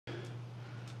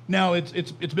Now,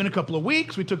 it's been a couple of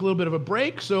weeks. We took a little bit of a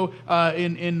break. So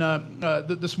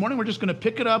this morning, we're just going to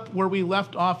pick it up where we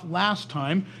left off last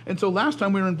time. And so last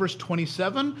time, we were in verse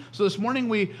 27. So this morning,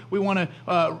 we want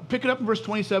to pick it up in verse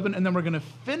 27, and then we're going to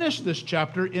finish this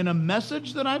chapter in a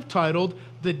message that I've titled,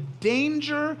 The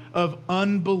Danger of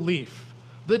Unbelief.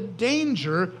 The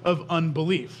Danger of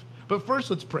Unbelief. But first,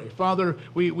 let's pray. Father,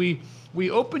 we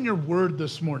open your word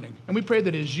this morning, and we pray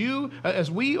that as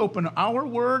we open our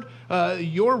word,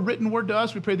 your written word to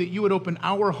us, we pray that you would open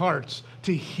our hearts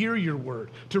to hear your word,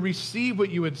 to receive what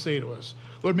you would say to us.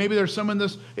 Lord, maybe there's some in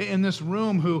this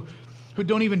room who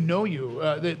don't even know you,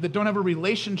 that don't have a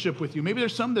relationship with you. Maybe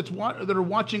there's some that are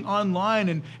watching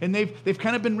online, and they've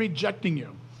kind of been rejecting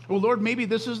you. Well, Lord, maybe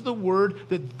this is the word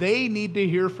that they need to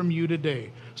hear from you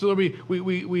today. So Lord,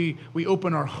 we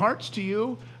open our hearts to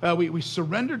you, we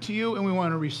surrender to you, and we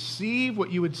want to receive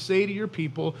what you would say to your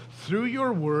people through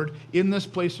your word in this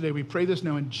place today. We pray this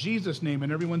now in Jesus' name,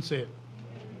 and everyone say it.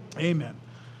 Amen.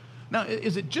 Now,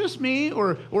 is it just me,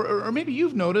 or maybe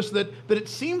you've noticed that it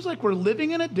seems like we're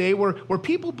living in a day where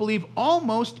people believe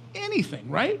almost anything,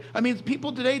 right? I mean,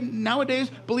 people nowadays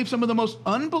believe some of the most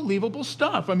unbelievable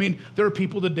stuff. I mean, there are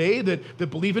people today that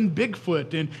believe in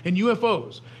Bigfoot and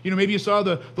UFOs. You know, maybe you saw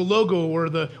the logo or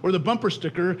the bumper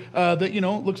sticker that,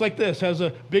 looks like this, has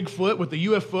a Bigfoot with the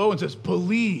UFO and says,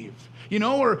 "Believe."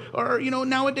 Or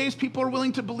nowadays people are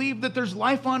willing to believe that there's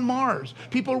life on Mars.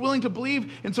 People are willing to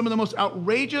believe in some of the most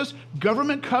outrageous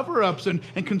government cover-ups and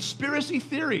conspiracy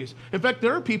theories. In fact,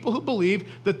 there are people who believe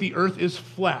that the earth is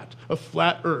flat, a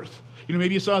flat earth.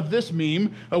 Maybe you saw this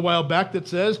meme a while back that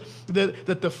says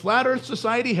that the Flat Earth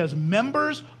Society has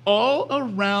members all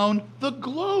around the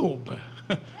globe.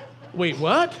 Wait,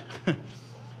 what?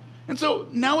 And so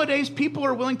nowadays, people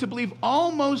are willing to believe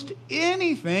almost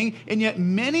anything, and yet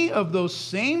many of those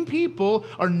same people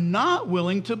are not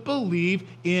willing to believe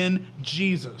in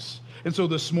Jesus. And so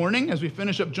this morning, as we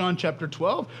finish up John chapter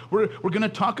 12, we're going to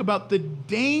talk about the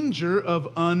danger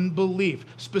of unbelief.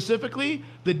 Specifically,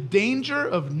 the danger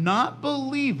of not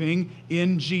believing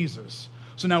in Jesus.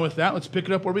 So now with that, let's pick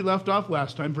it up where we left off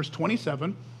last time, verse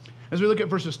 27. As we look at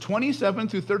verses 27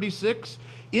 through 36,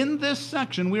 in this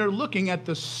section, we are looking at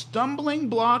the stumbling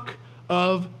block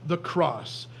of the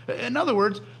cross. In other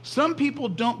words, some people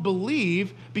don't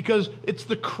believe because it's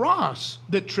the cross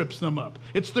that trips them up.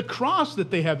 It's the cross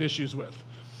that they have issues with.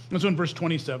 And so in verse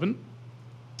 27,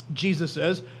 Jesus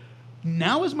says,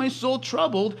 "Now is my soul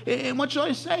troubled, and what shall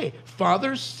I say?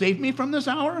 Father, save me from this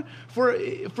hour? For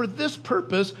this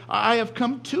purpose I have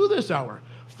come to this hour.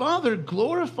 Father,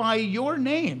 glorify your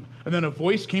name." And then a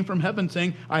voice came from heaven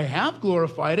saying, "I have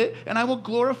glorified it, and I will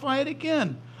glorify it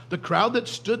again." The crowd that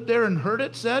stood there and heard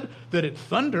it said that it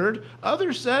thundered.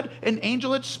 Others said an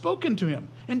angel had spoken to him.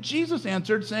 And Jesus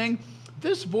answered, saying,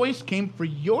 "This voice came for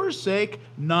your sake,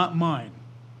 not mine.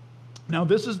 Now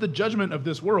this is the judgment of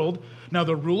this world. Now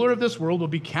the ruler of this world will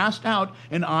be cast out,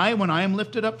 and I, when I am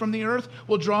lifted up from the earth,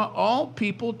 will draw all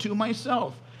people to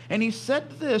myself." And he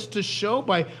said this to show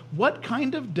by what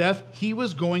kind of death he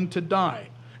was going to die.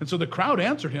 And so the crowd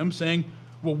answered him, saying,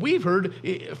 "Well, we've heard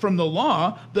from the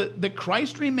law that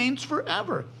Christ remains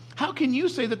forever. How can you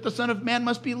say that the Son of Man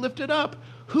must be lifted up?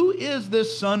 Who is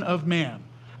this Son of Man?"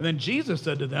 And then Jesus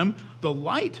said to them, "The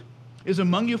light is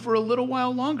among you for a little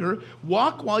while longer.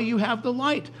 Walk while you have the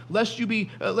light, lest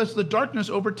the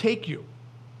darkness overtake you.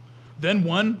 The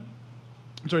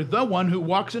one who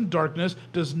walks in darkness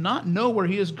does not know where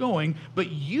he is going,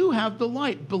 but you have the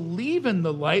light. Believe in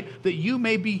the light, that you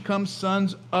may become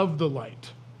sons of the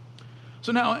light."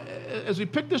 So now, as we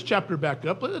pick this chapter back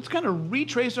up, let's kind of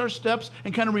retrace our steps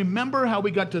and kind of remember how we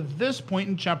got to this point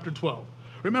in chapter 12.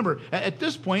 Remember, at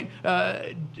this point,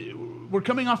 we're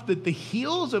coming off the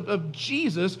heels of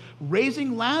Jesus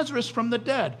raising Lazarus from the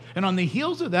dead. And on the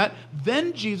heels of that,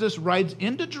 then Jesus rides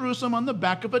into Jerusalem on the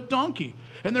back of a donkey.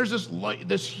 And there's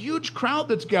this huge crowd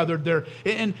that's gathered there.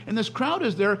 And this crowd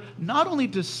is there not only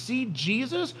to see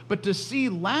Jesus, but to see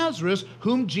Lazarus,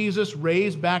 whom Jesus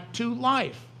raised back to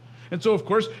life. And so, of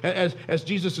course, as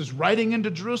Jesus is riding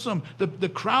into Jerusalem, the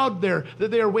crowd there,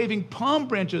 they are waving palm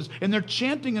branches, and they're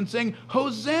chanting and saying,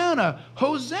 "Hosanna,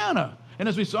 Hosanna." And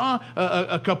as we saw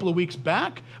a couple of weeks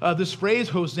back, this phrase,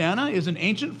 Hosanna, is an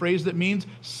ancient phrase that means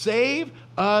save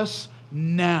us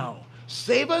now.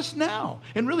 Save us now.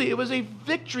 And really, it was a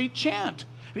victory chant.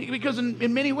 Because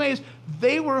in many ways,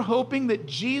 they were hoping that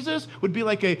Jesus would be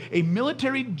like a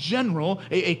military general,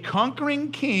 a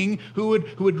conquering king who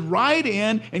would ride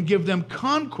in and give them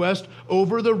conquest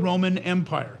over the Roman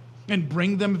Empire and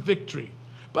bring them victory.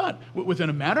 But within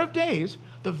a matter of days,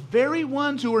 the very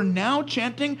ones who are now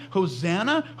chanting,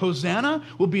 Hosanna, Hosanna,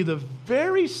 will be the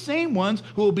very same ones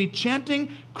who will be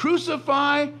chanting,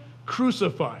 crucify,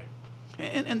 crucify.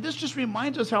 And this just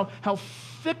reminds us how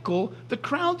fickle the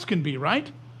crowds can be,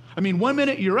 right? I mean, 1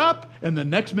 minute you're up, and the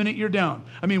next minute you're down.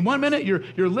 I mean, 1 minute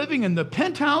you're living in the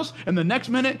penthouse, and the next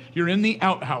minute you're in the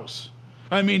outhouse.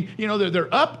 I mean,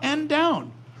 they're up and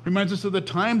down. Reminds us of the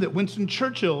time that Winston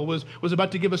Churchill was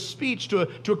about to give a speech to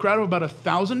a crowd of about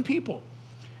 1,000 people.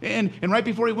 And right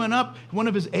before he went up, one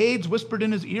of his aides whispered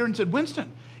in his ear and said,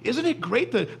 "Winston, isn't it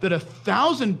great that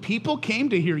 1,000 people came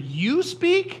to hear you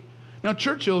speak?" Now,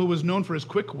 Churchill, who was known for his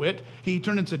quick wit, he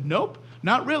turned and said, "Nope,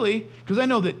 not really, because I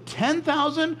know that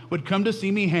 10,000 would come to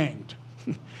see me hanged."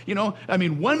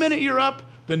 1 minute you're up,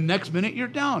 the next minute you're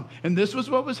down. And this was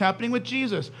what was happening with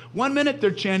Jesus. 1 minute they're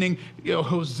chanting,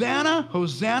 Hosanna,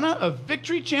 Hosanna, a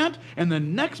victory chant, and the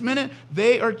next minute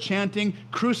they are chanting,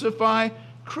 crucify,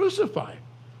 crucify.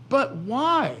 But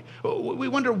why? We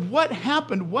wonder what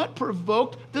happened, what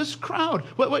provoked this crowd,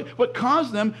 what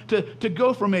caused them to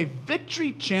go from a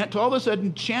victory chant to all of a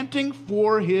sudden chanting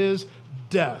for his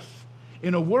death.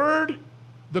 In a word,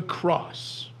 the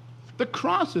cross. The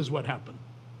cross is what happened.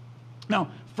 Now,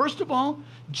 first of all,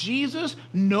 Jesus,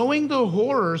 knowing the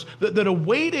horrors that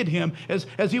awaited him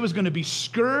as he was going to be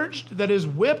scourged, that is,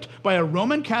 whipped by a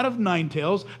Roman cat of nine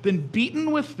tails, then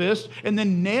beaten with fists, and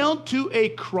then nailed to a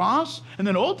cross, and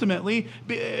then ultimately,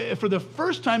 for the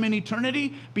first time in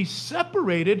eternity, be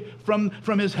separated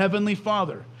from his heavenly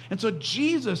Father. And so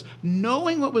Jesus,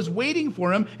 knowing what was waiting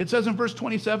for him, it says in verse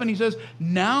 27, he says,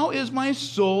 "Now is my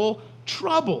soul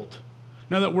troubled."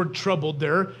 Now that word troubled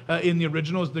there in the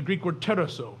original is the Greek word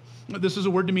terasso. This is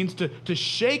a word that means to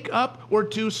shake up or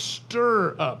to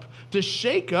stir up. To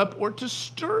shake up or to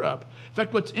stir up. In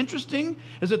fact, what's interesting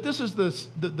is that this is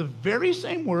the very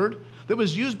same word that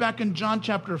was used back in John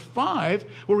chapter 5,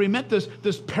 where we met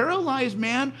this paralyzed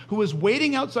man who was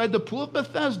waiting outside the pool of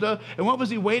Bethesda. And what was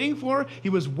he waiting for? He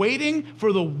was waiting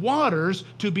for the waters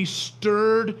to be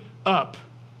stirred up.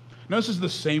 Now, this is the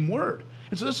same word.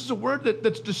 And so this is a word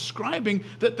that's describing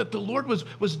that the Lord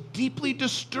was deeply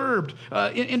disturbed.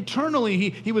 Internally,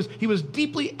 he was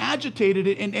deeply agitated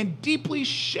and deeply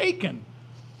shaken.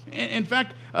 In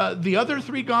fact, the other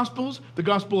three Gospels, the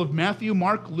Gospel of Matthew,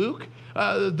 Mark, Luke,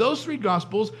 those three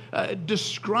Gospels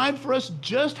describe for us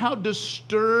just how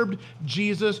disturbed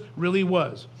Jesus really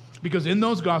was. Because in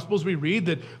those Gospels, we read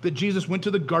that Jesus went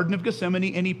to the Garden of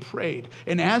Gethsemane and he prayed.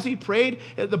 And as he prayed,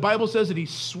 the Bible says that he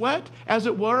sweat, as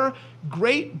it were,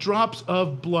 great drops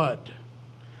of blood.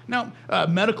 Now,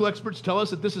 medical experts tell us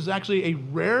that this is actually a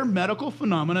rare medical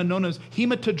phenomenon known as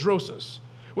hematidrosis,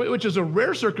 which is a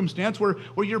rare circumstance where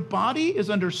your body is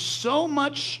under so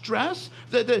much stress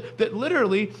that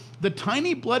literally the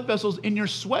tiny blood vessels in your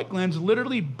sweat glands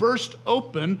literally burst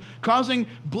open, causing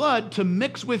blood to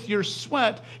mix with your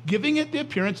sweat, giving it the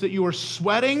appearance that you are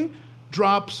sweating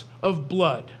drops of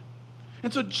blood.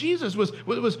 And so Jesus was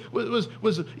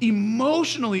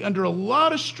emotionally under a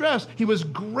lot of stress. He was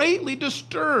greatly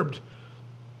disturbed.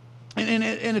 And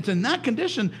it's in that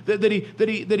condition that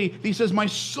he says, "My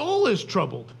soul is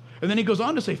troubled." And then he goes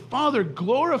on to say, "Father,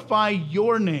 glorify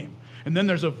your name." And then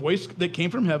there's a voice that came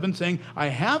from heaven saying, "I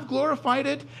have glorified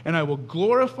it, and I will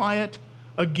glorify it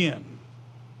again."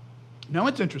 Now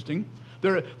it's interesting.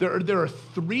 There are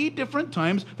three different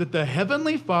times that the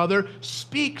Heavenly Father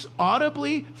speaks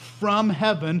audibly from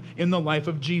heaven in the life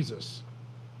of Jesus.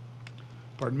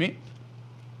 Pardon me.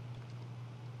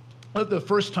 The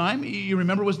first time, you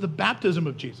remember, was the baptism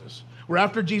of Jesus, where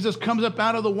after Jesus comes up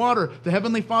out of the water, the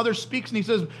Heavenly Father speaks and he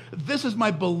says, "This is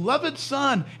my beloved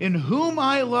Son, in whom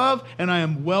I love, and I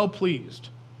am well pleased."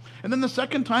 And then the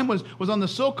second time was on the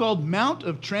so-called Mount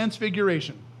of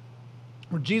Transfiguration,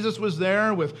 where Jesus was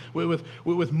there with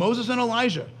Moses and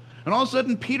Elijah. And all of a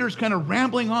sudden, Peter's kind of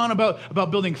rambling on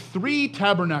about building 3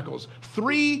 tabernacles,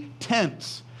 3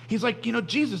 tents. He's like,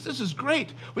 Jesus, this is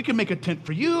great. We can make a tent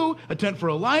for you, a tent for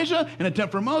Elijah, and a tent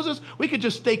for Moses. We could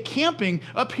just stay camping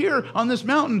up here on this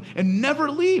mountain and never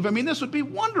leave. I mean, this would be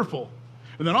wonderful.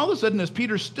 And then all of a sudden, as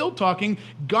Peter's still talking,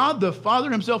 God the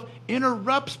Father himself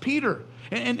interrupts Peter.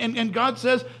 And God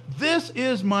says, "This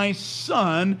is my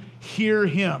Son, hear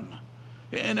him."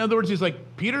 In other words, he's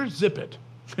like, "Peter, zip it.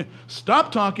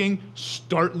 Stop talking,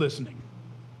 start listening."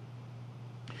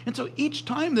 And so each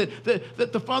time that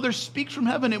the Father speaks from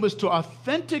heaven, it was to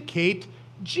authenticate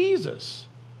Jesus.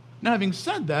 Now, having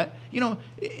said that, in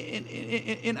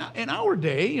our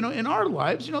day, in our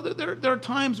lives, there are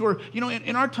times where,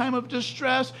 in our time of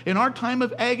distress, in our time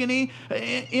of agony,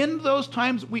 in those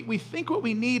times, we think what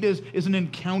we need is an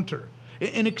encounter.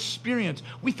 an experience.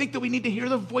 We think that we need to hear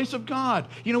the voice of God.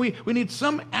 We need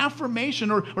some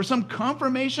affirmation or some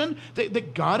confirmation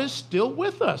that God is still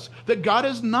with us, that God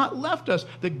has not left us,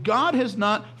 that God has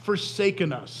not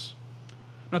forsaken us.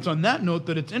 Now, it's on that note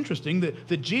that it's interesting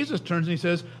that Jesus turns and he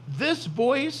says, this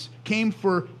voice came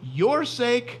for your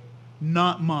sake,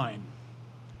 not mine.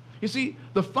 You see,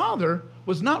 the Father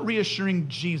was not reassuring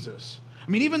Jesus. I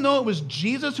mean, even though it was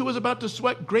Jesus who was about to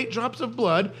sweat great drops of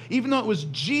blood, even though it was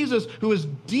Jesus who was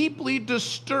deeply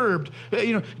disturbed,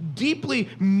 deeply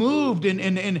moved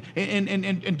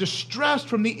and distressed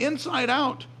from the inside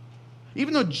out,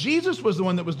 even though Jesus was the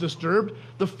one that was disturbed,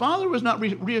 the Father was not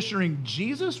reassuring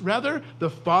Jesus. Rather, the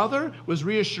Father was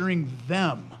reassuring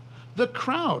them, the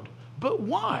crowd. But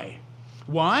why?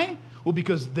 Why? Well,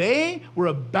 because they were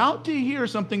about to hear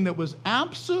something that was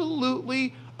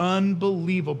absolutely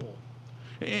unbelievable.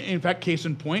 In fact, case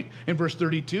in point, in verse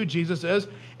 32, Jesus says,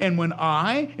 and when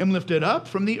I am lifted up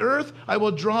from the earth, I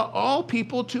will draw all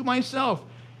people to myself.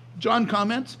 John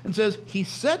comments and says, he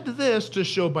said this to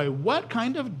show by what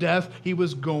kind of death he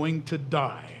was going to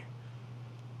die.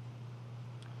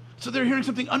 So they're hearing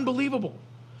something unbelievable.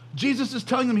 Jesus is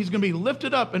telling them he's going to be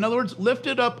lifted up. In other words,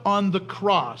 lifted up on the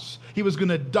cross. He was going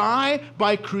to die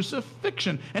by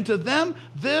crucifixion. And to them,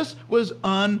 this was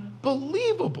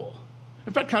unbelievable.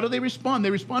 In fact, how do they respond?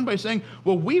 They respond by saying,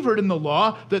 well, we've heard in the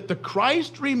law that the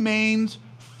Christ remains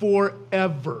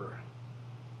forever.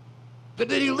 That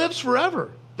he lives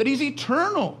forever. That he's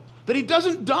eternal. That he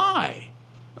doesn't die.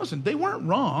 Listen, they weren't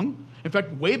wrong. In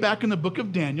fact, way back in the book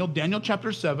of Daniel, Daniel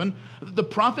chapter 7, the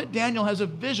prophet Daniel has a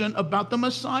vision about the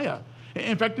Messiah.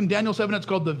 In fact, in Daniel 7, it's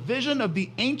called the vision of the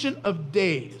Ancient of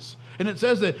Days. And it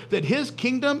says that his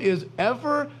kingdom is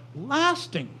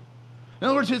everlasting. In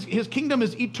other words, his kingdom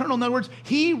is eternal. In other words,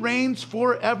 he reigns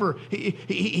forever.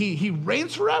 He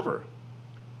reigns forever.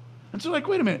 And so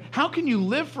wait a minute. How can you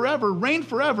live forever, reign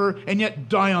forever, and yet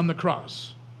die on the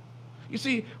cross? You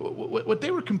see, what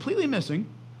they were completely missing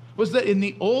was that in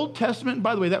the Old Testament, and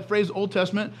by the way, that phrase Old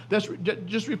Testament, that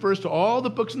just refers to all the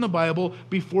books in the Bible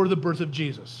before the birth of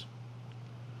Jesus.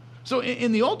 So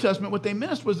in the Old Testament, what they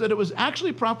missed was that it was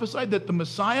actually prophesied that the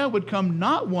Messiah would come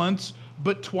not once,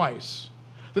 but twice.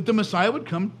 That the Messiah would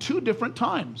come 2 different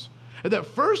times. And that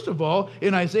first of all,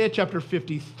 in Isaiah chapter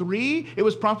 53, it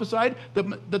was prophesied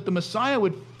that the Messiah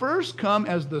would first come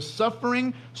as the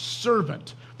suffering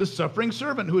servant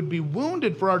who would be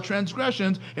wounded for our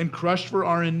transgressions and crushed for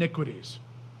our iniquities.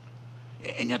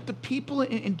 And yet the people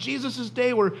in Jesus'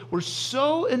 day were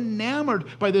so enamored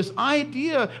by this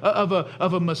idea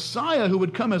of a Messiah who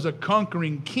would come as a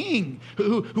conquering king,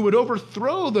 who would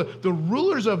overthrow the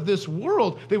rulers of this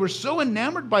world. They were so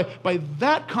enamored by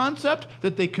that concept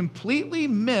that they completely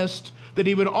missed that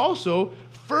he would also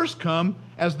first come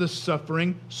as the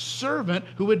suffering servant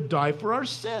who would die for our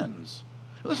sins.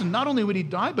 Listen, not only would he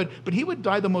die, but he would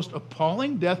die the most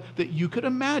appalling death that you could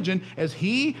imagine as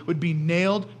he would be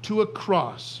nailed to a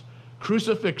cross,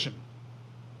 crucifixion.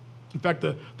 In fact,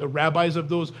 the rabbis of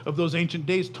those ancient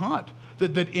days taught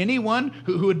that anyone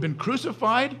who had been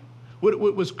crucified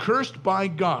was cursed by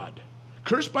God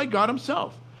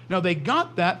himself. Now, they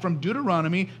got that from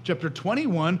Deuteronomy chapter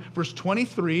 21, verse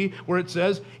 23, where it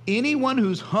says, anyone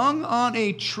who's hung on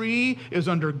a tree is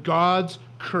under God's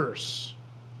curse.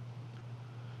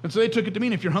 And so they took it to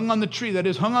mean if you're hung on the tree, that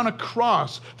is, hung on a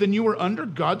cross, then you were under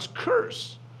God's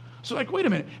curse. So wait a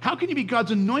minute, how can you be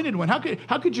God's anointed one?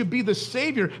 How could you be the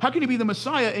Savior? How can you be the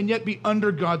Messiah and yet be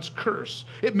under God's curse?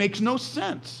 It makes no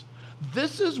sense.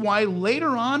 This is why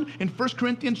later on in 1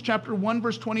 Corinthians chapter 1,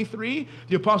 verse 23,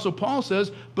 the Apostle Paul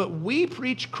says, but we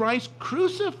preach Christ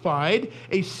crucified,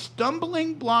 a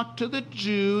stumbling block to the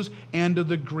Jews and to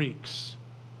the Greeks.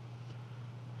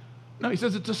 No, he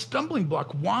says it's a stumbling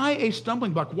block. Why a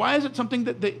stumbling block? Why is it something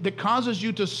that causes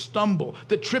you to stumble,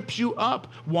 that trips you up?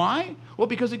 Why? Well,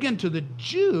 because again, to the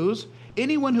Jews,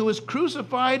 anyone who was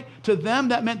crucified, to them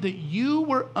that meant that you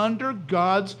were under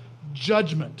God's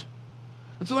judgment.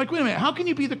 And so wait a minute, how can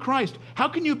you be the Christ? How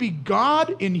can you be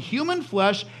God in human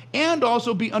flesh and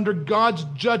also be under God's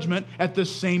judgment at the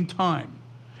same time?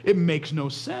 It makes no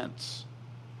sense.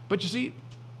 But you see,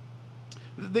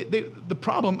 the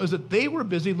problem is that they were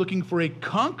busy looking for a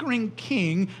conquering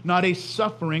king, not a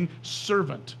suffering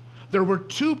servant. There were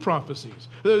 2 prophecies.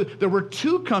 There were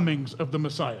 2 comings of the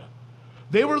Messiah.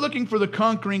 They were looking for the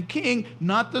conquering king,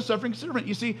 not the suffering servant.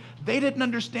 You see, they didn't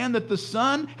understand that the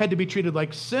Son had to be treated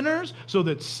like sinners so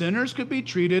that sinners could be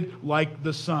treated like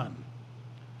the Son.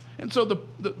 And so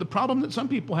the problem that some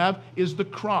people have is the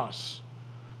cross.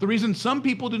 The reason some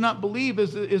people do not believe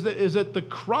is that the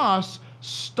cross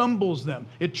stumbles them.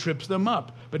 It trips them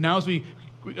up. But now as we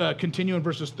continue in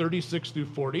verses 36 through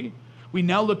 40. We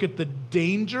now look at the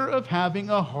danger of having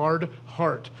a hard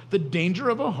heart. The danger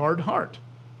of a hard heart.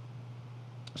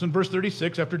 So in verse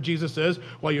 36, after Jesus says,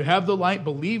 while you have the light,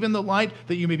 believe in the light,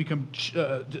 that you may become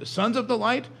sons of the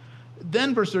light.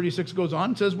 Then verse 36 goes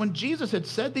on and says, when Jesus had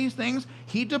said these things,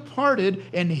 he departed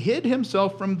and hid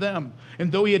himself from them.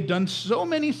 And though he had done so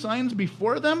many signs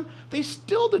before them, they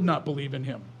still did not believe in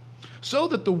him. So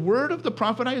that the word of the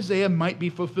prophet Isaiah might be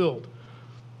fulfilled,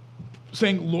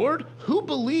 saying, Lord, who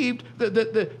believed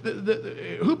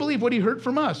who believed what he heard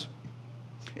from us?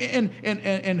 And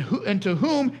to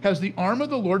whom has the arm of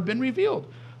the Lord been revealed?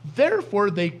 Therefore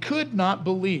they could not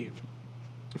believe.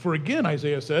 For again,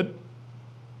 Isaiah said,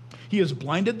 he has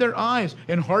blinded their eyes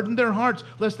and hardened their hearts,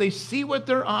 lest they see with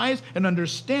their eyes and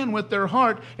understand with their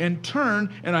heart and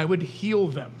turn, and I would heal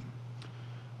them.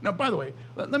 Now, by the way,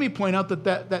 let me point out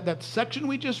that section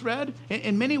we just read,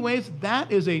 in many ways,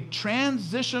 that is a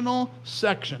transitional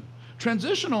section.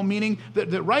 Transitional meaning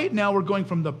that right now we're going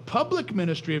from the public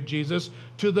ministry of Jesus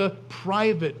to the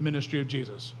private ministry of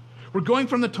Jesus. We're going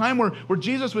from the time where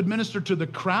Jesus would minister to the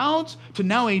crowds to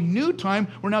now a new time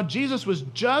where now Jesus was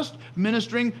just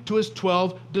ministering to his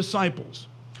 12 disciples.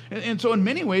 And so in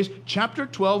many ways, chapter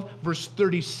 12, verse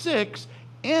 36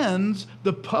 ends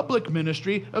the public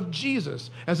ministry of Jesus,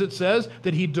 as it says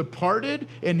that he departed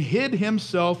and hid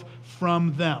himself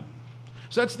from them.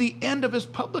 So that's the end of his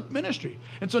public ministry.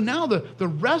 And so now the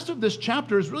rest of this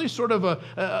chapter is really sort of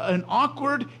an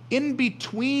awkward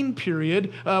in-between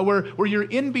period where you're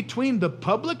in between the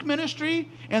public ministry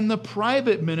and the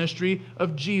private ministry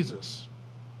of Jesus.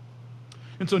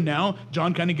 And so now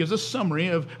John kind of gives a summary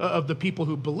of the people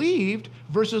who believed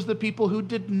versus the people who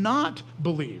did not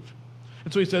believe.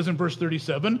 And so he says in verse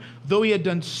 37, though he had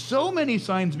done so many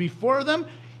signs before them,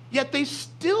 yet they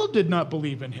still did not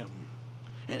believe in him.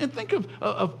 And think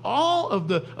of all of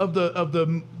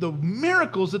the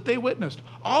miracles that they witnessed,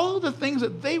 all of the things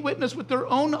that they witnessed with their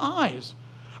own eyes.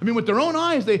 I mean, with their own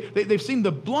eyes, they've seen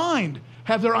the blind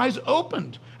have their eyes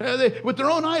opened. With their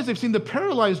own eyes, they've seen the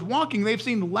paralyzed walking. They've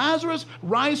seen Lazarus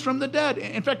rise from the dead.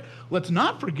 In fact, let's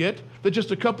not forget that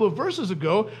just a couple of verses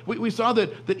ago, we saw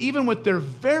that even with their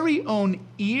very own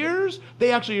ears,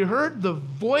 they actually heard the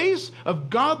voice of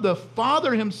God the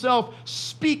Father himself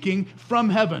speaking from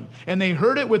heaven. And they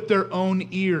heard it with their own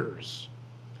ears.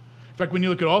 In fact, when you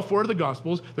look at all four of the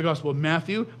Gospels, the Gospel of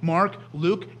Matthew, Mark,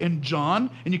 Luke, and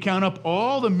John, and you count up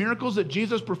all the miracles that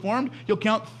Jesus performed, you'll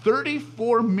count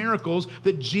 34 miracles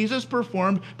that Jesus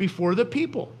performed before the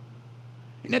people.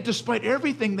 And yet despite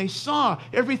everything they saw,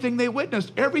 everything they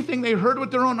witnessed, everything they heard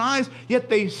with their own eyes, yet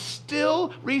they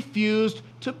still refused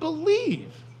to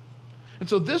believe. And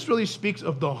so this really speaks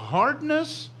of the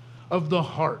hardness of the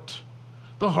heart.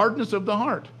 The hardness of the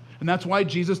heart. And that's why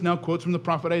Jesus now quotes from the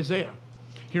prophet Isaiah.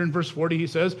 Here in verse 40, he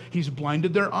says, he's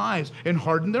blinded their eyes and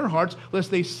hardened their hearts, lest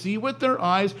they see with their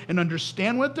eyes and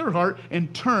understand with their heart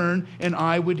and turn, and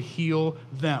I would heal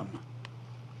them.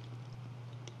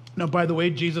 Now, by the way,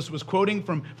 Jesus was quoting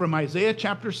from Isaiah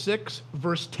chapter 6,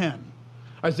 verse 10.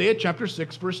 Isaiah chapter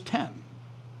 6, verse 10.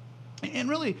 And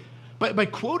really, by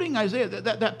quoting Isaiah,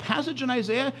 that passage in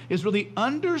Isaiah is really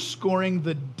underscoring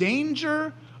the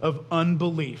danger of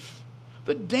unbelief.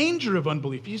 The danger of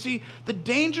unbelief. You see, the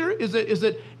danger is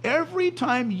that every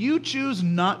time you choose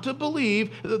not to believe,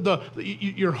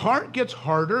 your heart gets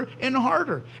harder and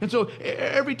harder. And so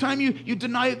every time you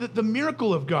deny the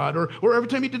miracle of God, or every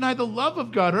time you deny the love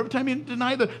of God, or every time you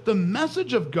deny the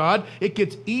message of God, it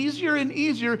gets easier and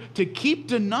easier to keep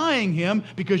denying him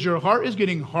because your heart is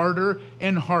getting harder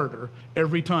and harder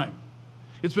every time.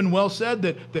 It's been well said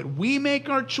that we make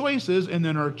our choices and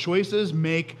then our choices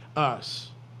make us.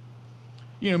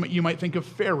 You might think of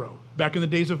Pharaoh back in the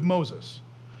days of Moses.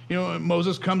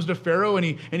 Moses comes to Pharaoh and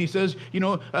he says,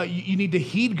 you need to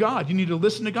heed God. You need to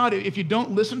listen to God. If you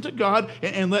don't listen to God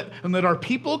and let our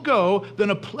people go,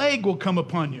 then a plague will come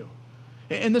upon you.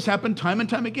 And this happened time and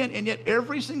time again. And yet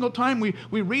every single time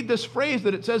we read this phrase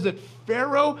that it says that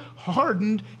Pharaoh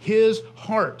hardened his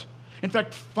heart. In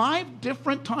fact, 5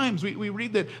 different times we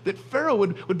read that Pharaoh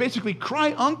would basically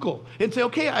cry uncle and say,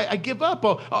 okay, I give up.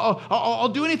 I'll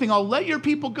do anything. I'll let your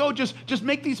people go. Just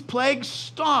make these plagues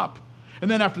stop. And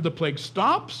then after the plague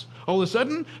stops, all of a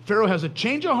sudden, Pharaoh has a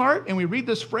change of heart. And we read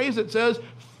this phrase that says,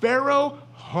 Pharaoh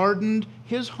hardened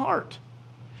his heart.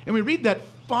 And we read that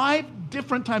 5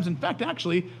 different times. In fact,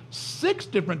 actually, 6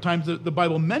 different times that the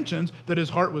Bible mentions that his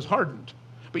heart was hardened.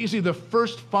 But you see, the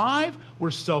first 5 were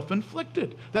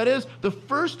self-inflicted. That is, the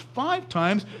first 5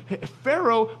 times,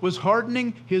 Pharaoh was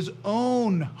hardening his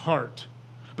own heart.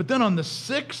 But then on the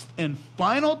sixth and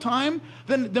final time,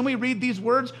 then we read these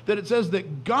words that it says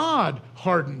that God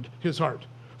hardened his heart.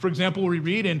 For example, we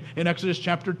read in Exodus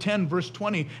chapter 10, verse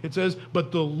 20, it says,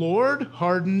 "But the Lord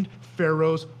hardened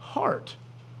Pharaoh's heart."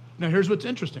 Now here's what's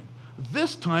interesting.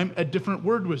 This time a different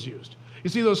word was used. You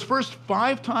see, those first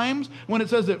 5 times when it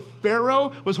says that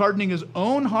Pharaoh was hardening his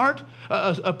own heart,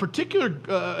 a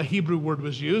particular Hebrew word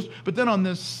was used. But then on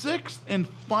the 6th and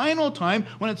final time,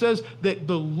 when it says that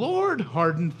the Lord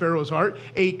hardened Pharaoh's heart,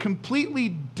 a completely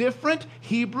different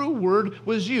Hebrew word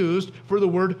was used for the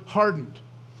word hardened.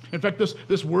 In fact,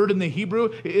 this word in the Hebrew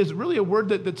is really a word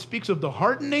that speaks of the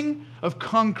hardening of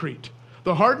concrete,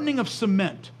 the hardening of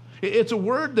cement. It's a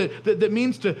word that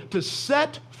means to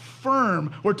set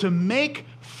firm or to make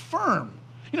firm.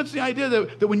 You know, it's the idea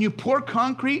that when you pour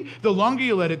concrete, the longer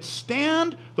you let it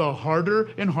stand, the harder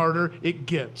and harder it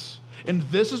gets. And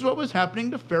this is what was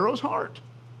happening to Pharaoh's heart.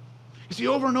 You see,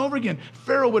 over and over again,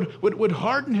 Pharaoh would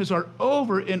harden his heart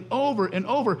over and over and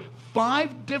over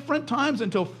 5 different times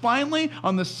until finally,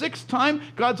 on the 6th time,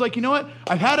 God's like, you know what?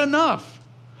 I've had enough.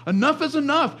 Enough is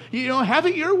enough. You know, have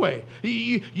it your way.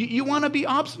 You want to be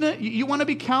obstinate? You want to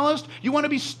be calloused? You want to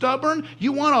be stubborn?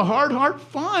 You want a hard heart?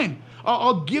 Fine.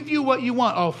 I'll give you what you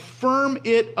want. I'll firm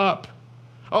it up.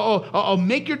 I'll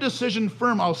make your decision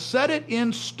firm. I'll set it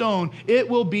in stone. It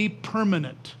will be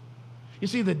permanent. You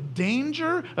see, the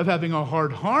danger of having a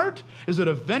hard heart is that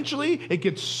eventually it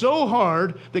gets so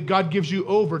hard that God gives you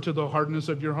over to the hardness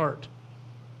of your heart.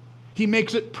 He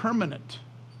makes it permanent.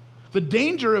 The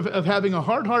danger of having a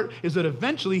hard heart is that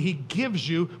eventually he gives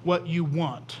you what you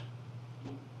want.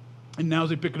 And now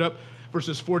as we pick it up,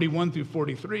 verses 41 through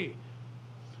 43,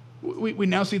 we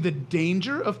now see the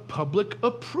danger of public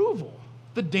approval.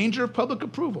 The danger of public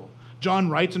approval. John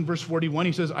writes in verse 41,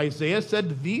 he says, Isaiah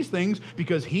said these things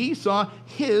because he saw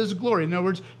his glory. In other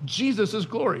words, Jesus'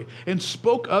 glory, and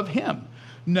spoke of him.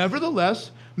 Nevertheless,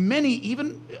 many,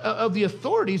 even of the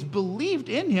authorities, believed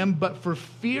in him, but for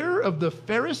fear of the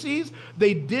Pharisees,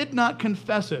 they did not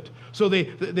confess it. So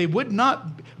they would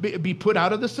not be put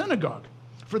out of the synagogue.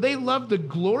 For they loved the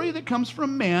glory that comes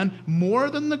from man more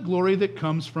than the glory that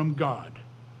comes from God.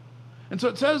 And so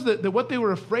it says that what they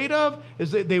were afraid of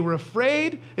is that they were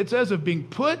afraid, it says, of being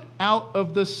put out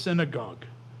of the synagogue.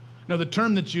 Now the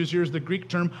term that's used here is the Greek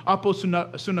term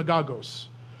aposunagogos.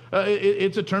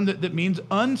 It's a term that means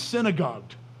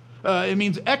unsynagogued. It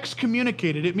means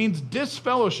excommunicated. It means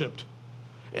disfellowshipped.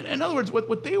 In other words,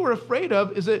 what they were afraid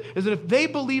of is that if they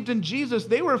believed in Jesus,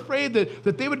 they were afraid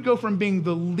that they would go from being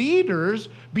the leaders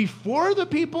before the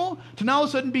people to now all of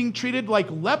a sudden being treated like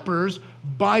lepers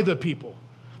by the people.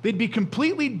 They'd be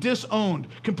completely disowned,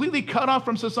 completely cut off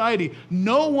from society.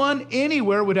 No one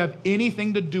anywhere would have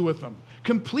anything to do with them.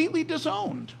 Completely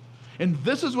disowned. And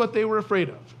this is what they were afraid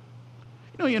of.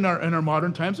 You know, in our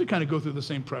modern times, we kind of go through the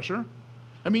same pressure.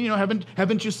 I mean, you know,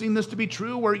 haven't you seen this to be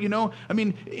true? Where, you know, I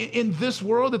mean, in this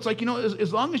world, it's like, you know,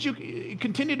 as long as you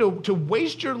continue to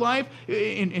waste your life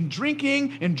in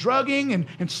drinking and drugging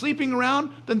and sleeping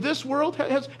around, then this world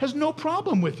has no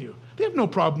problem with you. They have no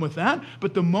problem with that.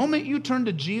 But the moment you turn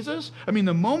to Jesus, I mean,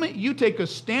 the moment you take a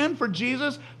stand for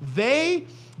Jesus, they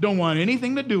don't want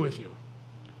anything to do with you.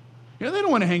 You know, they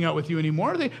don't want to hang out with you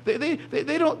anymore. They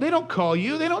don't call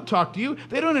you. They don't talk to you.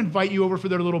 They don't invite you over for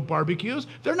their little barbecues.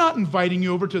 They're not inviting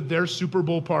you over to their Super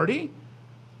Bowl party.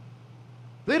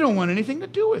 They don't want anything to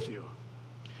do with you.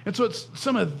 And so it's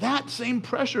some of that same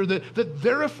pressure that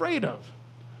they're afraid of.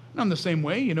 Now, in the same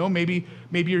way, you know, maybe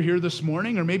you're here this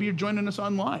morning, or maybe you're joining us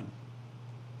online.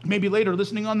 Maybe later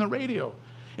listening on the radio.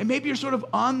 And maybe you're sort of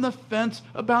on the fence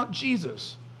about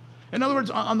Jesus. In other words,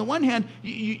 on the one hand,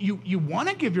 you want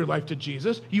to give your life to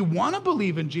Jesus, you want to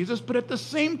believe in Jesus, but at the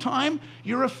same time,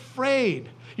 you're afraid.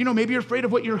 You know, maybe you're afraid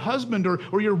of what your husband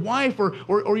or your wife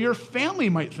or your family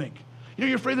might think. You know,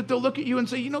 you're afraid that they'll look at you and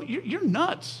say, you know, you're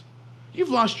nuts. You've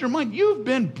lost your mind. You've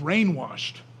been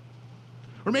brainwashed.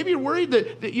 Or maybe you're worried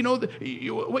that you know,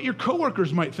 what your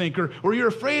coworkers might think, or you're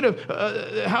afraid of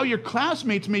how your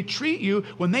classmates may treat you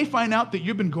when they find out that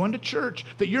you've been going to church,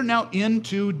 that you're now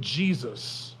into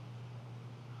Jesus.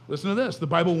 Listen to this. The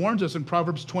Bible warns us in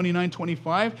Proverbs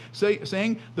 29:25,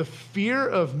 saying, the fear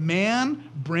of man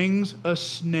brings a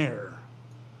snare.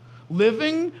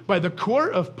 Living by the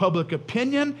court of public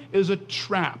opinion is a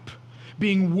trap.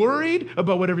 Being worried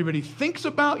about what everybody thinks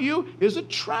about you is a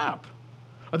trap.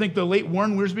 I think the late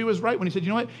Warren Wiersbe was right when he said, you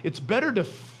know what? It's better to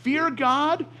fear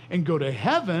God and go to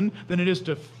heaven than it is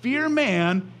to fear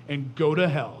man and go to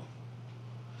hell.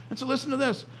 And so listen to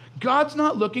this. God's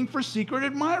not looking for secret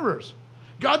admirers.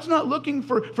 God's not looking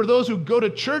for those who go to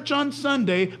church on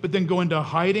Sunday but then go into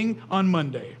hiding on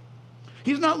Monday.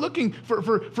 He's not looking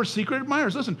for secret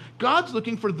admirers. Listen, God's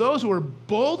looking for those who are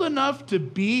bold enough to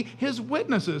be his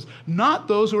witnesses, not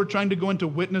those who are trying to go into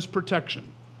witness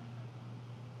protection.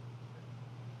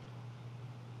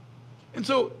 And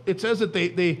so it says that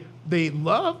they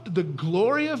loved the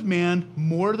glory of man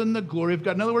more than the glory of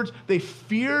God. In other words, they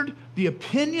feared the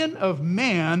opinion of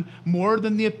man more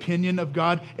than the opinion of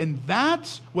God, and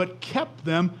that's what kept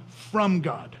them from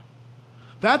God.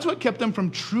 That's what kept them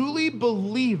from truly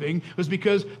believing, was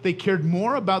because they cared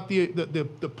more about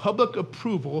the public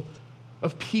approval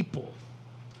of people.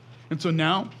 And so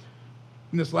now,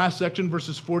 in this last section,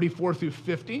 verses 44 through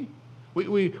 50,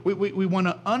 we want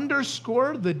to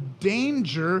underscore the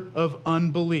danger of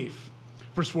unbelief.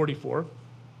 Verse 44,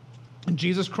 and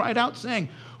Jesus cried out, saying,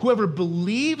 whoever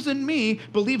believes in me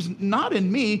believes not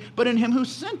in me, but in him who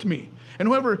sent me. And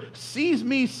whoever sees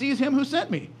me sees him who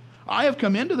sent me. I have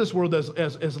come into this world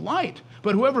as light,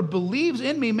 but whoever believes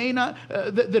in me may not,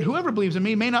 whoever believes in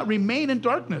me may not remain in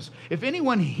darkness. If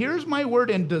anyone hears my word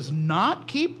and does not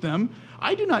keep them,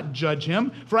 I do not judge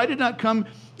him, for I did not come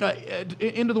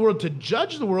into the world to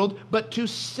judge the world, but to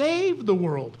save the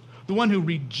world. The one who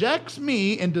rejects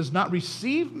me and does not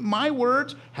receive my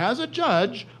words has a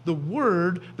judge. The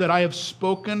word that I have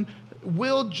spoken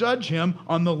will judge him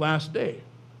on the last day.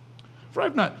 For I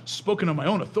have not spoken on my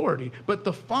own authority, but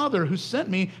the Father who sent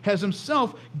me has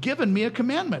himself given me a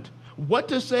commandment, what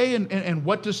to say and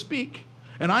what to speak.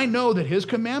 And I know that his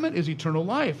commandment is eternal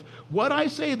life. What I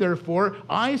say, therefore,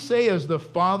 I say as the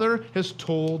Father has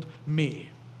told me.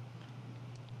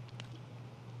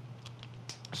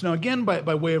 So now again,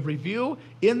 by way of review,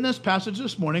 in this passage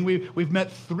this morning, we've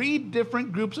met three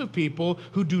different groups of people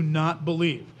who do not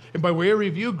believe. And by way of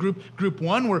review, group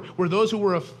one were those who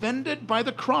were offended by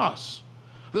the cross.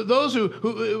 Those who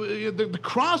the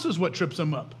cross is what trips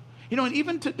them up. And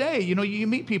even today, you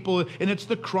meet people and it's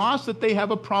the cross that they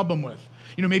have a problem with.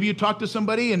 Maybe you talk to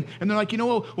somebody and they're like,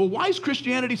 well, why is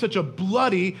Christianity such a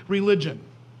bloody religion?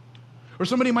 Or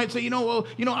somebody might say,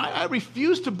 I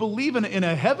refuse to believe in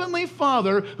a heavenly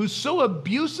Father who's so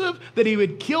abusive that he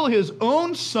would kill his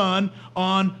own son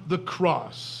on the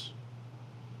cross.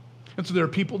 And so there are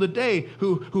people today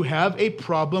who have a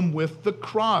problem with the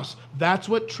cross. That's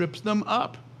what trips them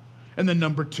up. And then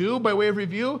number two, by way of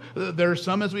review, there are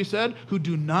some, as we said, who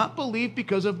do not believe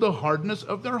because of the hardness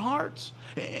of their hearts.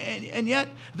 And yet,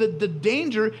 the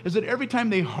danger is that every time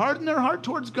they harden their heart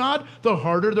towards God, the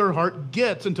harder their heart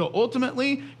gets, until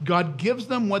ultimately God gives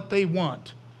them what they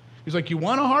want. He's like, you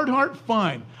want a hard heart?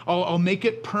 Fine. I'll make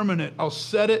it permanent. I'll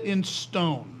set it in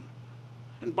stone.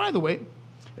 And by the way,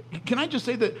 can I just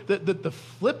say that the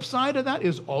flip side of that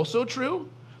is also true?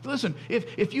 Listen,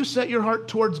 if you set your heart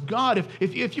towards God,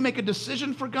 if you make a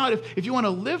decision for God, if you want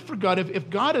to live for God, if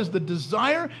God is the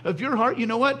desire of your heart, you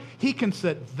know what? He can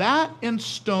set that in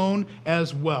stone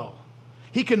as well.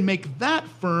 He can make that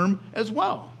firm as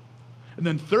well. And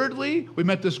then thirdly, we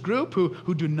met this group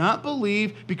who do not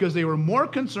believe because they were more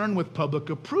concerned with public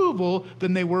approval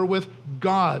than they were with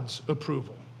God's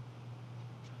approval.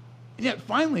 And yet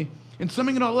finally, in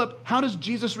summing it all up, how does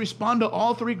Jesus respond to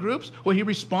all three groups? Well, he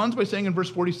responds by saying in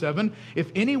verse 47, if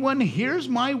anyone hears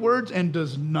my words and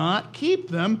does not keep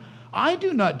them, I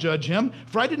do not judge him,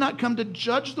 for I did not come to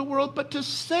judge the world, but to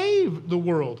save the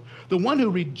world. The one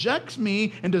who rejects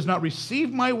me and does not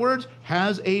receive my words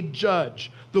has a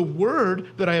judge. The word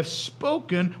that I have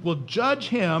spoken will judge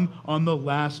him on the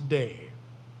last day.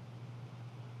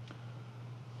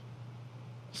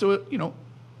 So,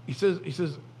 he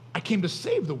says, I came to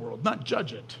save the world, not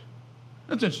judge it.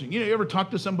 That's interesting. You ever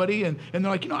talk to somebody and they're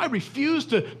like, I refuse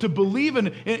to believe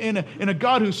in a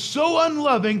God who's so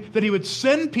unloving that he would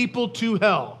send people to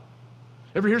hell.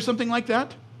 Ever hear something like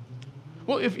that?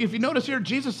 Well, if you notice here,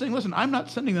 Jesus is saying, listen, I'm not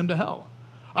sending them to hell.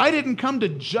 I didn't come to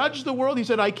judge the world. He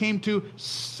said, I came to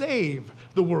save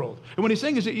the world. And what he's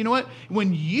saying is that,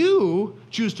 when you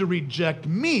choose to reject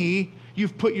me,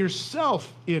 you've put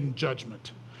yourself in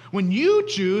judgment. When you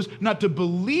choose not to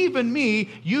believe in me,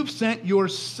 you've sent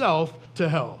yourself to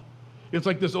hell. It's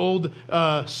like this old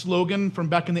slogan from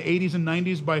back in the 80s and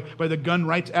 90s by the gun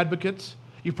rights advocates.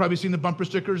 You've probably seen the bumper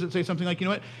stickers that say something like,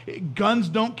 guns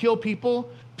don't kill people,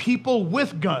 people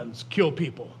with guns kill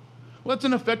people. Well, that's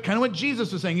in effect kind of what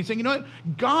Jesus is saying. He's saying,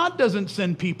 God doesn't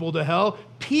send people to hell,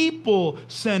 people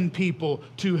send people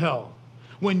to hell.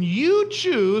 When you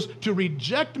choose to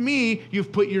reject me,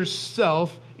 you've put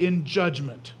yourself in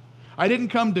judgment. I didn't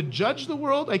come to judge the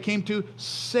world, I came to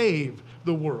save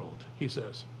the world, he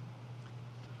says.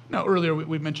 Now, earlier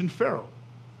we mentioned Pharaoh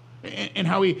and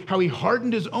how he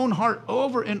hardened his own heart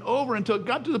over and over until it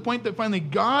got to the point that finally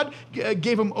God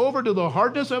gave him over to the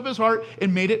hardness of his heart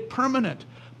and made it permanent.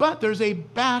 But there's a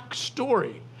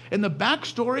backstory. And the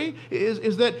backstory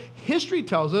is that history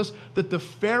tells us that the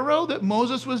Pharaoh that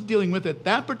Moses was dealing with at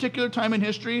that particular time in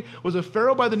history was a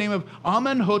Pharaoh by the name of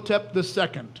Amenhotep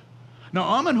II. Now,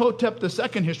 Amenhotep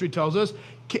II, history tells us,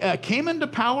 came into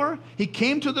power. He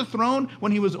came to the throne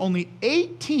when he was only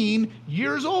 18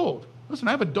 years old. Listen,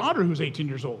 I have a daughter who's 18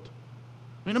 years old.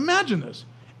 I mean, imagine this.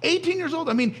 18 years old.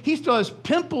 I mean, he still has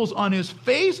pimples on his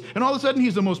face, and all of a sudden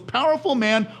he's the most powerful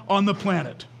man on the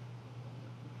planet.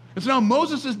 And so now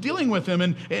Moses is dealing with him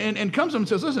and comes to him and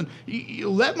says, listen,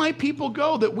 let my people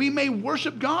go that we may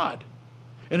worship God.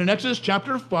 And in Exodus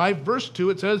chapter 5, verse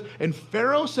 2, it says, and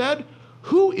Pharaoh said,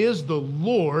 who is the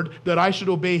Lord that I should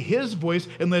obey his voice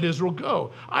and let Israel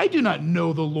go? I do not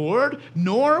know the Lord,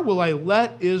 nor will I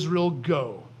let Israel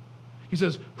go. He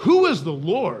says, who is the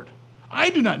Lord? I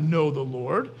do not know the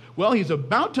Lord. Well, he's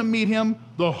about to meet him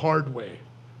the hard way,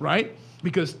 right?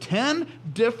 Because 10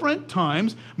 different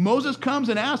times Moses comes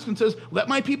and asks and says, let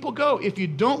my people go. If you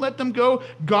don't let them go,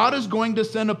 God is going to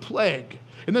send a plague.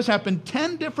 And this happened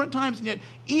 10 different times, and yet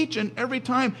each and every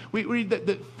time we read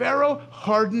that Pharaoh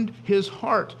hardened his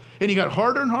heart. And he got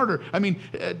harder and harder. I mean,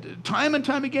 time and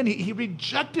time again, he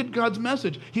rejected God's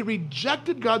message. He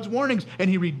rejected God's warnings, and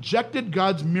he rejected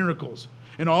God's miracles.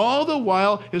 And all the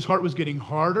while, his heart was getting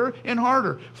harder and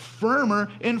harder,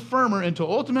 firmer and firmer,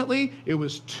 until ultimately it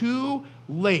was too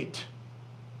late.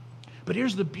 But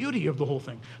here's the beauty of the whole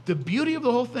thing. The beauty of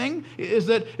the whole thing is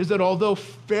that although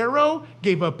Pharaoh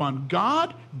gave up on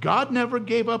God, God never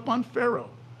gave up on Pharaoh.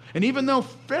 And even though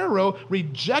Pharaoh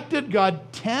rejected God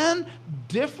 10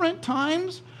 different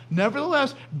times,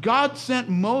 nevertheless, God sent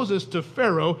Moses to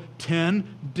Pharaoh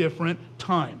 10 different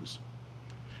times.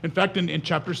 In fact, in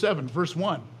chapter 7, verse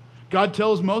 1, God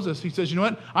tells Moses, he says, you know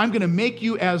what? I'm going to make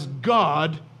you as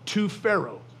God to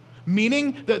Pharaoh.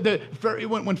 Meaning that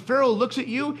when Pharaoh looks at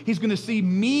you, he's going to see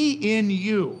me in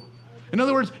you. In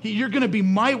other words, you're going to be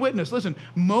my witness. Listen,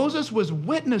 Moses was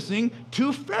witnessing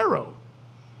to Pharaoh.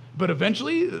 But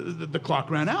eventually, the clock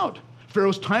ran out.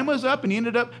 Pharaoh's time was up, and he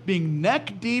ended up being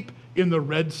neck deep in the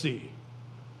Red Sea.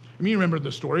 I mean, you remember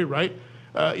the story, right?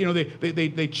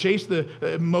 They chased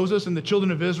Moses and the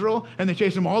children of Israel, and they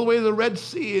chased them all the way to the Red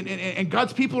Sea, and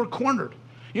God's people are cornered.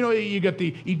 You know, you got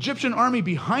the Egyptian army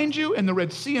behind you and the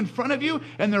Red Sea in front of you,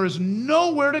 and there is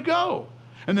nowhere to go.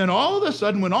 And then all of a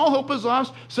sudden, when all hope is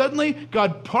lost, suddenly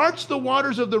God parts the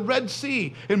waters of the Red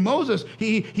Sea. And Moses,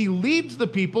 he leads the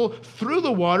people through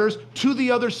the waters to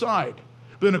the other side.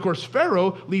 But then, of course,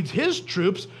 Pharaoh leads his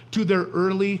troops to their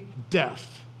early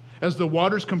death as the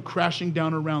waters come crashing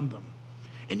down around them.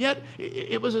 And yet,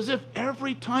 it was as if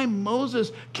every time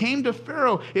Moses came to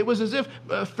Pharaoh, it was as if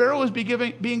Pharaoh was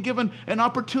being given an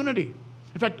opportunity.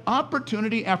 In fact,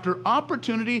 opportunity after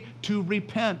opportunity to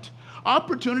repent.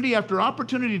 Opportunity after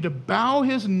opportunity to bow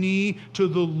his knee to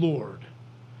the Lord.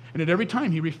 And at every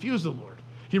time, he refused the Lord.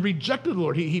 He rejected the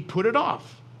Lord. He put it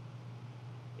off.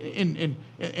 And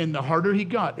the harder he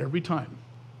got every time.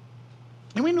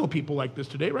 And we know people like this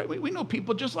today, right? We know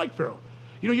people just like Pharaoh.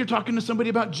 You know, you're talking to somebody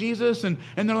about Jesus, and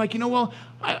they're like,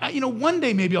 one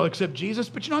day maybe I'll accept Jesus,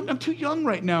 but I'm too young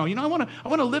right now. I want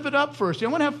to live it up first. I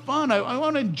want to have fun. I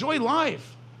want to enjoy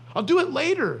life. I'll do it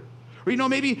later. Or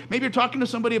maybe you're talking to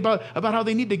somebody about how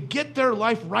they need to get their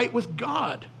life right with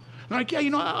God. They're like,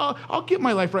 I'll get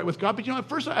my life right with God, but at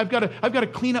first I've got to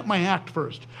clean up my act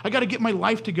first. I got to get my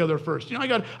life together first. I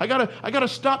got to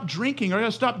stop drinking, or I got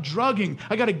to stop drugging.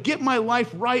 I got to get my life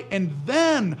right, and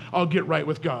then I'll get right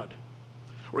with God.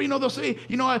 Or, they'll say,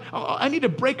 I need to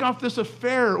break off this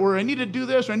affair, or I need to do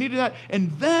this, or I need to do that,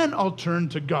 and then I'll turn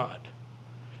to God.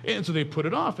 And so they put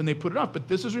it off, and they put it off. But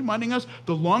this is reminding us,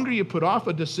 the longer you put off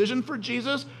a decision for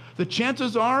Jesus, the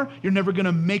chances are you're never going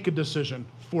to make a decision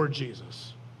for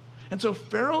Jesus. And so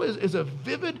Pharaoh is a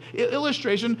vivid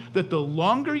illustration that the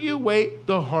longer you wait,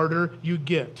 the harder you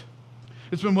get.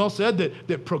 It's been well said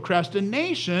that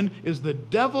procrastination is the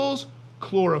devil's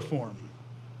chloroform.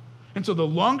 And so the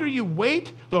longer you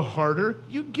wait, the harder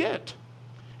you get.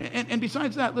 And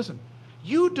besides that, listen,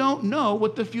 you don't know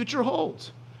what the future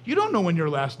holds. You don't know when your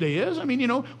last day is. I mean,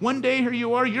 one day here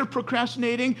you are, you're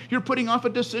procrastinating, you're putting off a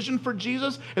decision for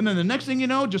Jesus, and then the next thing you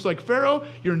know, just like Pharaoh,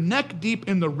 you're neck deep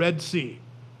in the Red Sea.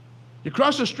 You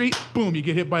cross the street, boom, you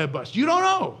get hit by a bus. You don't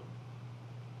know.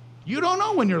 You don't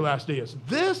know when your last day is.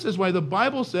 This is why the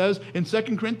Bible says in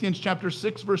 2 Corinthians chapter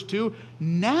 6, verse 2,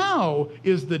 now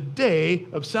is the day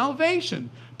of salvation.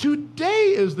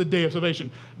 Today is the day of salvation.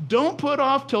 Don't put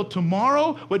off till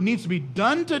tomorrow what needs to be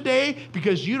done today,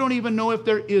 because you don't even know if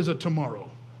there is a tomorrow.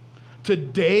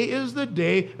 Today is the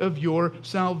day of your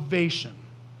salvation.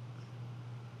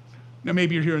 Now,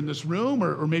 maybe you're here in this room,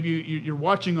 or maybe you're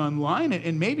watching online,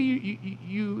 and maybe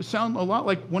you sound a lot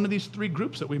like one of these three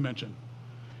groups that we mentioned.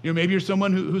 Maybe you're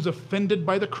someone who's offended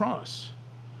by the cross.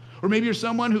 Or maybe you're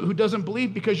someone who doesn't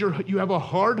believe because you have a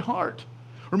hard heart.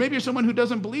 Or maybe you're someone who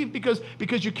doesn't believe because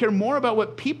you care more about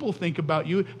what people think about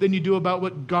you than you do about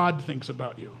what God thinks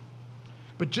about you.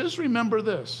 But just remember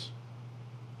this.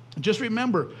 Just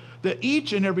remember that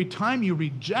each and every time you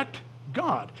reject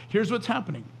God, here's what's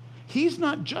happening. He's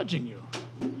not judging you.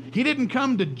 He didn't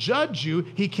come to judge you.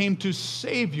 He came to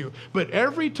save you. But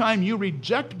every time you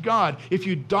reject God, if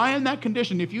you die in that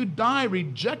condition, if you die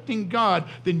rejecting God,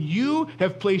 then you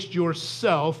have placed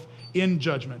yourself in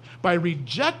judgment. By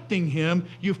rejecting him,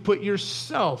 you've put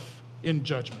yourself in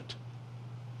judgment.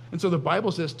 And so the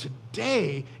Bible says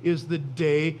today is the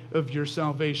day of your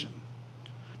salvation.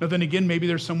 Now then again, maybe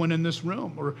there's someone in this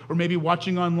room, or maybe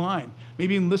watching online,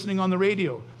 maybe listening on the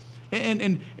radio.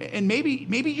 And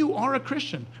maybe you are a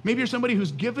Christian. Maybe you're somebody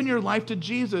who's given your life to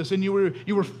Jesus, and you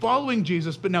were following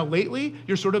Jesus, but now lately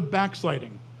you're sort of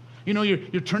backsliding.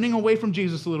 You're turning away from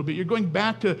Jesus a little bit. You're going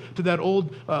back to that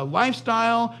old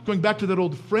lifestyle, going back to that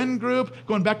old friend group,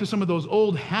 going back to some of those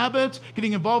old habits,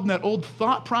 getting involved in that old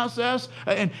thought process,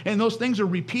 and those things are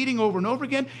repeating over and over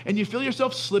again, and you feel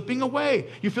yourself slipping away.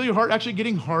 You feel your heart actually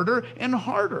getting harder and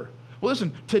harder. Well,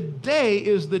 listen, today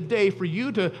is the day for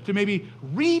you to maybe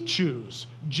re-choose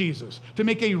Jesus, to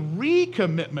make a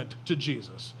recommitment to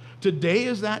Jesus. Today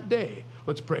is that day.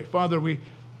 Let's pray. Father, we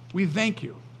thank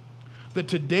you that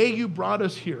today you brought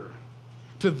us here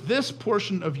to this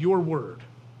portion of your word.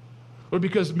 Or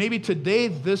because maybe today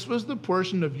this was the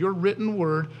portion of your written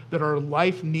word that our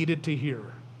life needed to hear,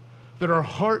 that our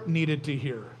heart needed to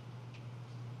hear.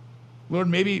 Lord,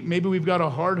 maybe we've got a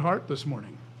hard heart this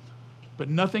morning. But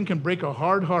nothing can break a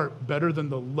hard heart better than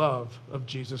the love of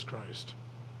Jesus Christ.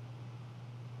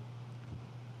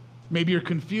 Maybe you're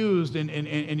confused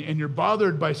and you're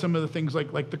bothered by some of the things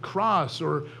like the cross,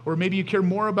 or maybe you care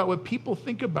more about what people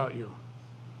think about you.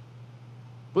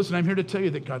 Listen, I'm here to tell you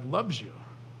that God loves you.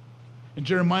 In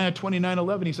Jeremiah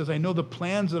 29:11, he says, I know the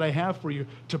plans that I have for you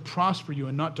to prosper you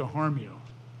and not to harm you.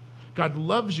 God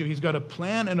loves you. He's got a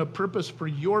plan and a purpose for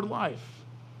your life.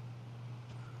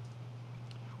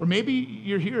 Or maybe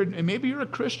you're here and maybe you're a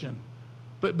Christian,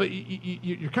 but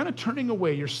you're kind of turning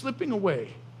away. You're slipping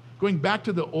away, going back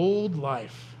to the old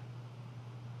life.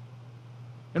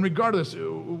 And regardless,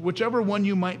 whichever one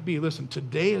you might be, listen,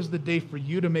 today is the day for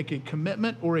you to make a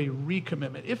commitment or a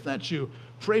recommitment. If that's you,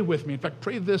 pray with me. In fact,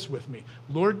 pray this with me.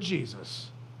 Lord Jesus,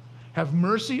 have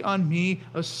mercy on me,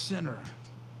 a sinner.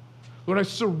 Lord, I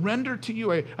surrender to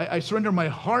you. I surrender my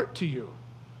heart to you.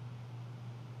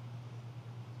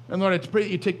 And Lord, I pray that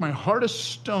you take my heart of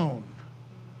stone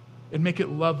and make it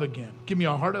love again. Give me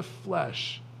a heart of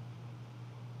flesh.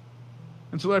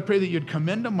 And so Lord, I pray that you'd come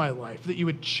into my life, that you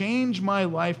would change my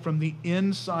life from the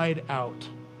inside out.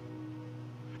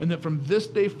 And that from this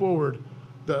day forward,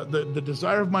 the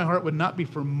desire of my heart would not be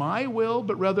for my will,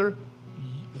 but rather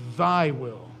thy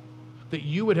will. That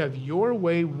you would have your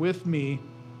way with me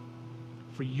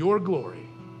for your glory.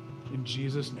 In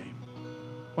Jesus' name.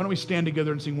 Why don't we stand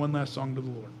together and sing one last song to the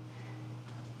Lord?